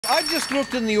I just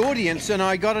looked in the audience and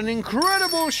I got an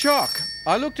incredible shock.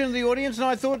 I looked into the audience and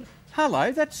I thought,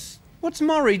 hello, what's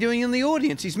Maurie doing in the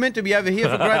audience? He's meant to be over here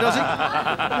for Great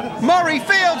Aussie. Maurie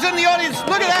Fields in the audience,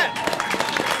 look at that!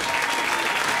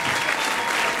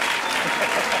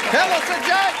 Tell us a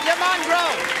joke, you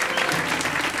mongrel!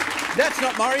 That's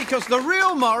not Maurie, because the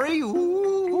real Maurie,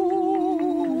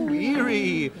 ooh,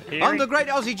 eerie. On the Great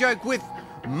Aussie Joke with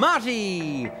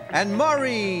Marty and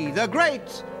Maurie, the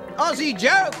Great Aussie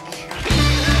Joke.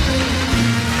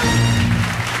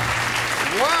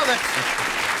 Wow, that's...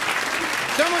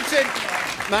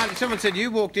 Marty, someone said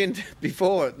you walked in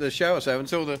before the show or so and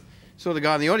saw the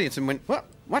guy in the audience and went, what?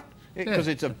 Because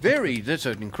it's that's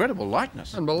an incredible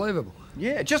likeness. Unbelievable.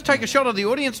 Yeah, just take a shot of the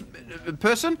audience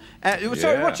person.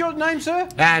 Sorry, what's your name, sir?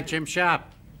 Jim Sharp.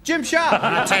 Jim Sharp.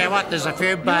 I'll tell you what, there's a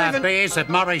few beers that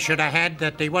Maurie should have had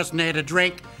that he wasn't there to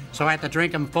drink, so I had to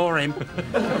drink them for him.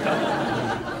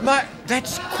 Mate,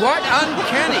 that's quite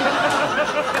uncanny.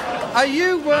 Are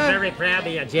you... I'm very proud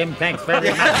of you, Jim. Thanks very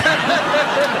much.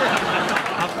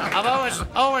 I've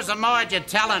always admired your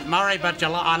talent, Maurie, but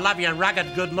I love your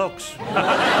rugged good looks. You're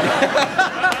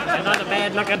not a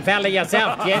bad-looking fella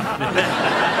yourself, Jim.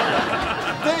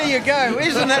 There you go.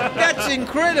 Isn't that's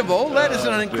incredible? That is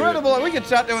an incredible... We could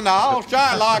start doing the whole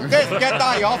show like this. Get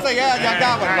the Aussie, how you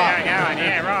going, mate?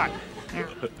 Yeah, right.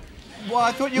 Well,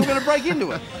 I thought you were going to break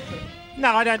into it.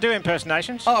 No, I don't do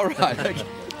impersonations. Oh, right. Okay.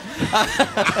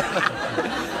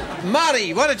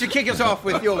 Marty, why don't you kick us off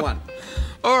with your one?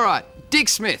 All right. Dick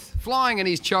Smith, flying in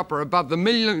his chopper above the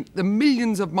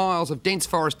millions of miles of dense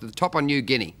forest at the top of New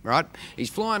Guinea, right? He's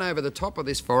flying over the top of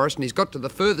this forest and he's got to the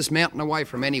furthest mountain away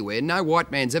from anywhere. No white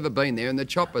man's ever been there and the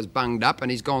chopper's bunged up and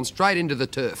he's gone straight into the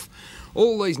turf.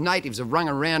 All these natives have rung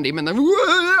around him and they've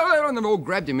all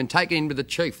grabbed him and taken him to the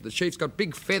chief. The chief's got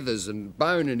big feathers and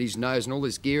bone in his nose and all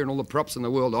this gear and all the props in the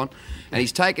world on. And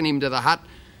he's taken him to the hut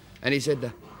and he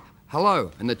said,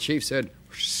 hello. And the chief said,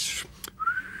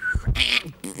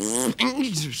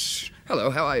 hello,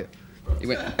 how are you? He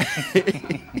went,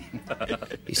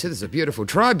 he said, there's a beautiful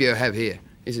tribe you have here.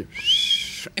 He said,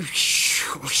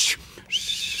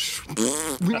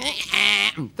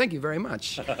 thank you very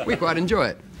much. We quite enjoy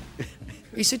it.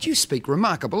 He said, you speak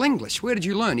remarkable English. Where did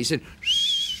you learn? He said,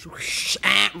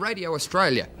 Radio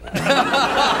Australia. Oh,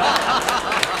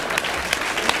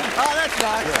 that's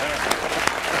nice.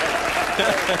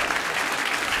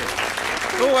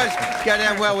 Always go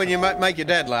down well when you make your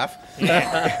dad laugh.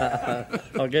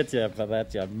 I'll get you for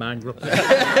that, you mongrel.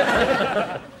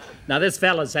 Now, this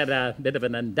fella's had a bit of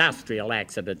an industrial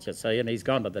accident, you see, and he's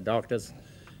gone to the doctors.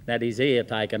 Had his ear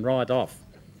taken right off.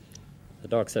 The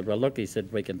doc said, well, look, he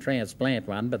said, we can transplant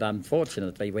one, but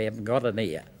unfortunately we haven't got an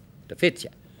ear to fit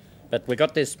you. But we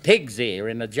got this pig's ear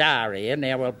in a jar here.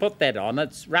 Now, we'll put that on.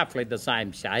 It's roughly the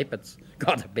same shape. It's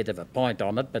got a bit of a point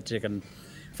on it, but you can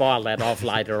file that off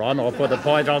later on or put a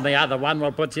point on the other one.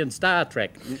 We'll put you in Star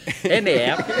Trek.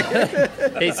 Anyhow,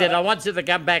 he said, I want you to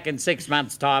come back in 6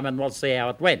 months' time and we'll see how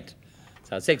it went.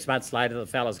 So 6 months later, the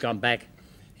fella's gone back.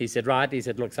 He said, right. He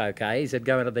said, looks okay. He said,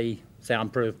 go into the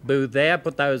soundproof booth there,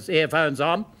 put those earphones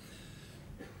on.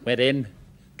 Went in,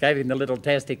 gave him the little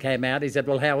test. He came out. He said,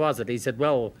 well, how was it? He said,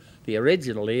 well, the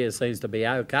original ear seems to be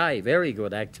okay. Very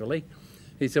good, actually.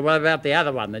 He said, what about the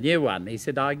other one, the new one? He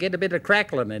said, I get a bit of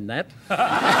crackling in that. Oh,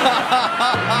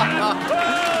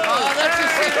 that's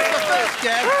as sick as the first,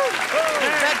 Gav.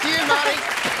 That's you, Marty.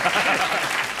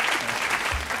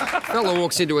 Fellow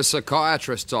walks into a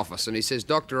psychiatrist's office and he says,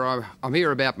 Doctor, I'm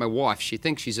here about my wife. She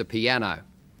thinks she's a piano.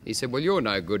 He said, well, you're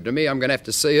no good to me. I'm going to have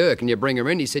to see her. Can you bring her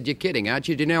in? He said, you're kidding, aren't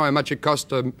you? Do you know how much it costs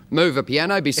to move a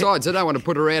piano? Besides, I don't want to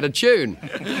put her out of tune.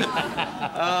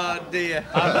 Oh, dear.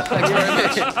 Thanks very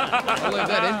much. I'll leave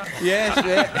that in. Yes,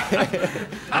 yeah.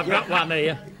 I've got one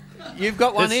ear. You've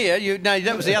got one ear? No,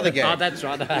 that was the other guy. Oh, that's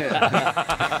right.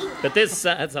 Yeah. But this,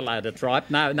 that's a load of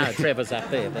tripe. No, Trevor's up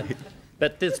there.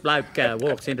 But this bloke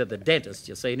walks into the dentist,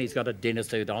 you see, and he's got a dinner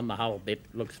suit on, the whole bit.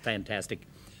 Looks fantastic.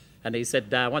 And he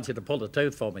said, I want you to pull a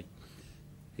tooth for me.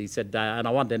 He said, and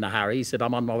I want in a hurry. He said,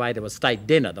 I'm on my way to a state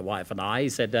dinner, the wife and I. He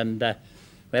said, and we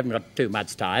haven't got too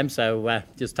much time, so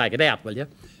just take it out, will you? And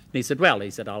he said, well,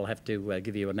 I'll have to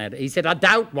give you an anaesthetic. He said, I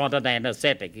don't want an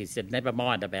anaesthetic. He said, never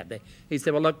mind about that. He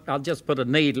said, well, look, I'll just put a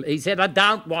needle. He said, I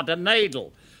don't want a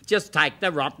needle. Just take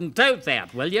the rotten tooth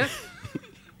out, will you?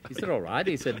 He said, all right.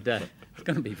 He said, it's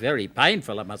going to be very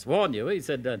painful, I must warn you. He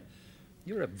said,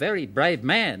 you're a very brave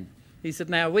man. He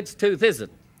said, now, which tooth is it?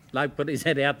 Bloke put his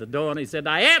head out the door and he said,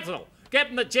 hey, Ethel,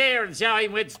 get in the chair and show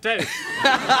him which tooth. We'll give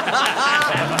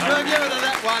it to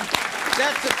that one.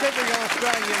 That's a typical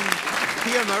Australian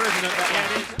humour, isn't it?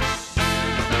 That one?